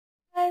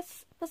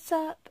What's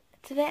up?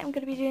 Today I'm going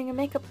to be doing a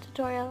makeup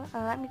tutorial,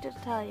 and let me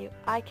just tell you,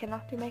 I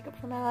cannot do makeup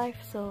for my life,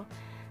 so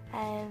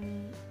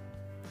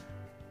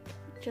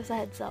just a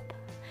heads up.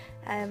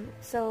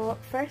 So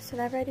first,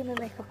 whenever I do my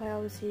makeup, I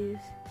always use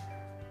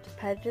just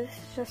powder.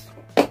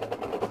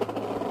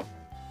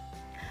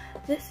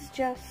 This is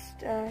just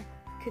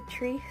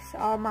Catrice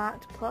All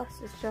Matte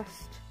Plus. It's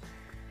just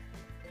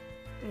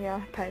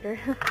powder.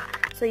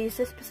 So I use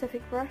this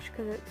specific brush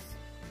because it's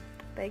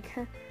big.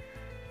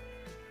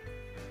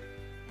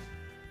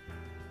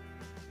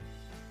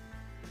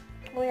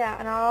 Oh yeah,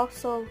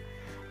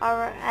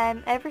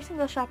 and every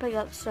single shop I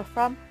got stuff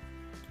from,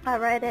 I'll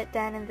write it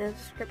down in the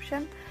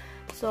description.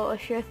 So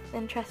if you're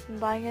interested in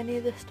buying any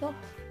of this stuff,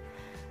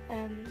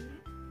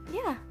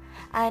 yeah.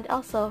 And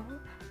also,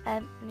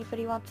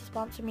 anybody wants to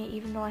sponsor me,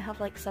 even though I have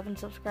like 7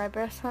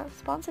 subscribers,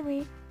 sponsor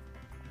me.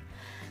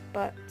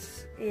 But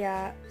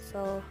yeah,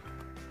 so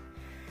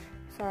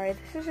sorry,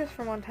 this is just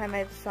from one time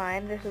I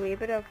designed. There's a wee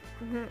bit of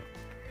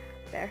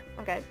there.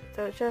 Okay,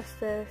 so it's just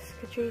this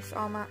Catrice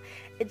All Matte.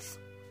 It's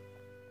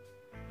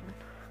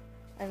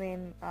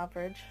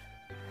average.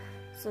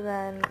 So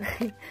then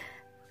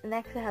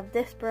next I have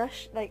this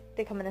brush. Like,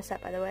 they come in a set,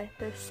 by the way.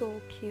 They're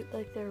so cute,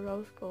 like they're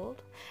rose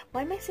gold.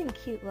 Why am I saying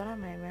cute? What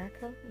am I,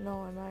 American?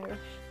 No, I'm Irish.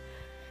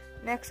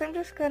 Next I'm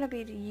just gonna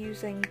be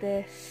using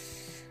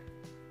this.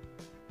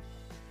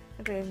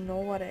 I don't even know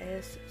what it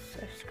is.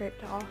 I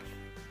scraped it off.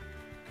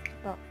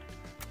 But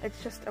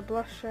it's just a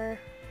blusher.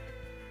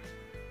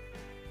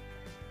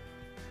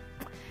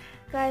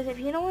 Guys, if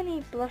you know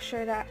any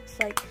blusher that's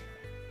like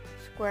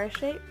square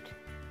shaped,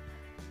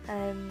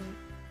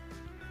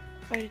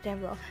 write it down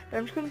below. But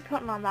I'm just going to be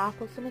putting on the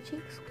apples to my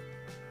cheeks.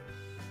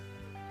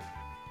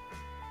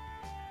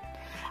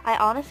 I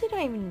honestly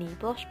don't even need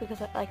blush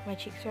because like my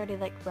cheeks are already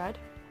like red.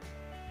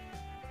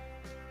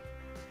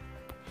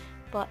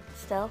 But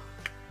still,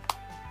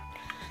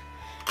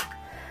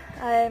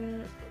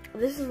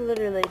 this is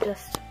literally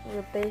just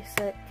your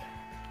basic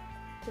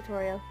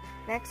tutorial.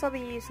 Next I'll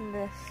be using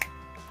this.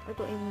 I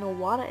don't even know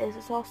what it is.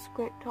 It's all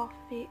scraped off,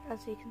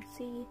 as you can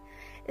see.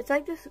 It's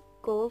like this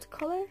gold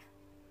colour.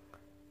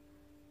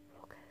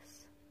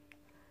 Focus.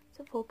 Is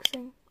it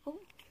focusing? Oh,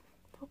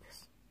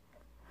 focus.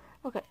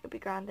 Okay, it'll be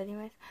grand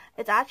anyways.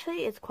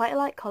 It's quite a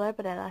light colour,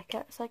 but I like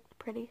it. It's like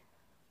pretty.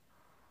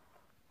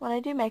 When I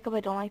do makeup,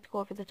 I don't like to go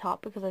over the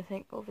top because I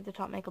think over the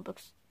top makeup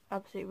looks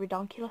absolutely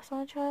redonkulous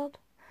on a child.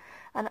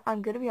 And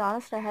I'm gonna be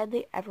honest, I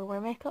hardly ever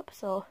wear makeup,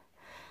 so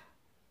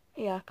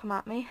yeah, come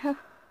at me.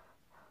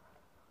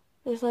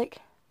 There's like,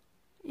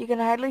 you can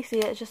hardly see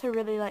it. It's just a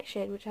really light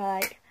shade, which I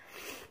like.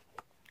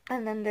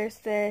 And then there's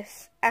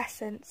this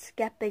Essence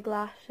Get Big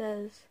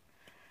Lashes.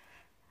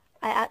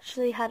 I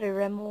actually had a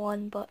Rimmel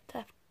one, but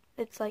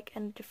it's like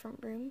in a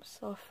different room,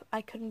 so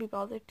I couldn't be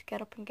bothered to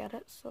get up and get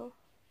it, so.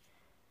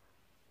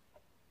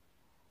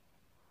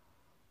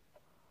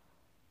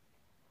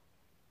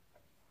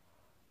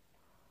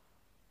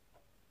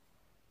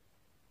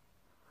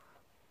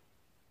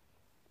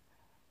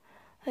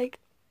 Like,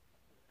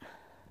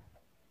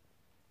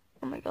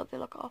 oh my god, they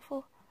look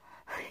awful.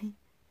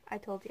 I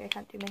told you I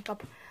can't do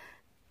makeup.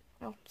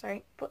 Oh,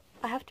 sorry. But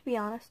I have to be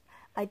honest,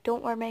 I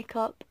don't wear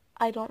makeup.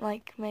 I don't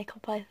like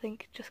makeup. I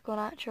think just go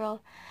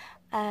natural.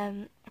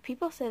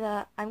 People say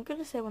that, I'm going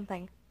to say one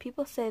thing.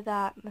 People say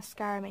that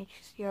mascara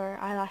makes your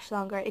eyelash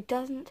longer. It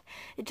doesn't.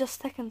 It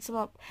just thickens them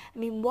up. I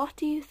mean, what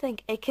do you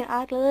think? It can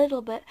add a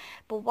little bit,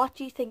 but what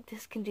do you think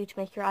this can do to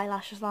make your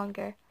eyelashes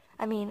longer?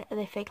 I mean, are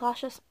they fake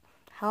lashes?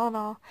 Hell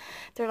no.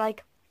 They're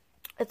like,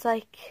 it's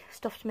like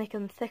stuff to make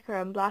them thicker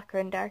and blacker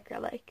and darker,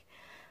 like.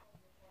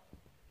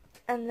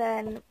 And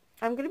then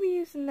I'm going to be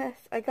using this.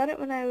 I got it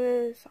when I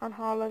was on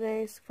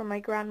holidays from my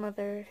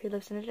grandmother who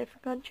lives in a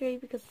different country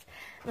because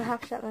I'm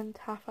half Shetland,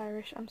 half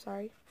Irish. I'm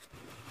sorry.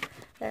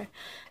 There.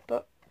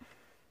 But,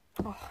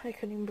 oh, I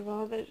couldn't even be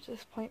bothered at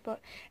this point. But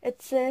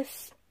it's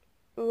this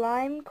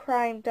Lime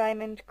Crime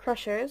Diamond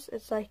Crushers.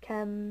 It's like,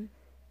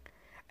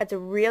 it's a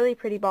really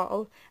pretty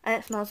bottle. And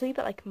it smells a wee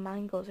bit like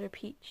mangoes or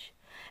peach.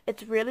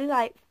 It's really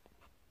like,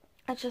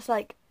 it's just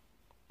like,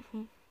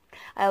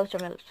 I always draw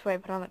my lips before I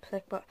put on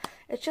lipstick, but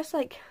it's just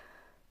like,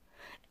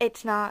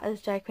 it's not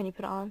as dark when you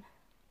put it on.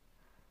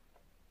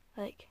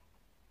 Like,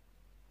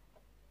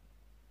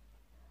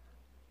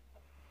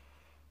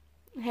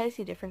 how do you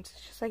see the difference?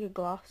 It's just like a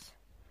gloss.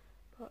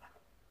 But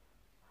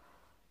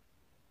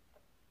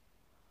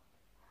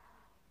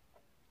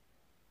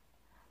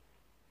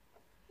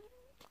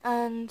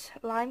and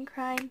Lime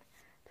Crime,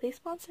 please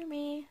sponsor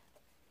me.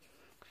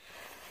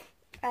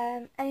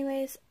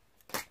 Anyways,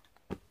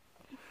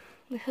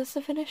 this is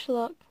the finished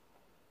look.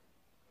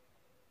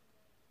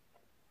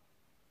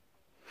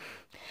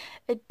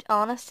 It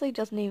honestly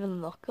doesn't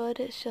even look good.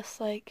 It's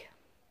just like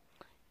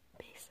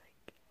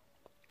basic.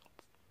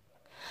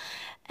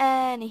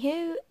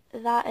 Anywho,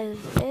 that is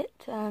it.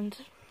 And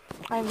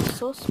I'm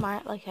so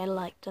smart. Like, I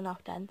like to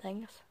knock down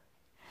things.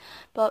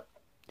 But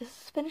this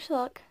is the finished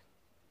look.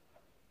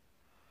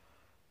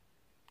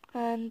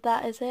 And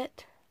that is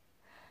it.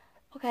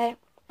 Okay.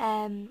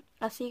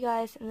 I'll see you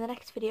guys in the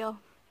next video.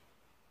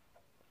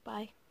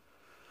 Bye.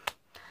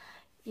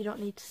 You don't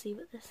need to see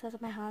what this says on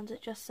my hands.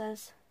 It just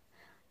says,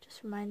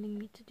 just reminding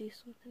me to do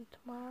something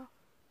tomorrow.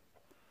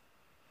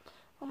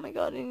 Oh my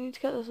god, I need to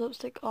get this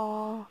lipstick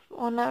off.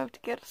 Oh, now I have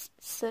to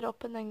sit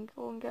up and then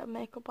go and get a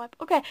makeup wipe.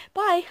 Okay,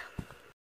 bye!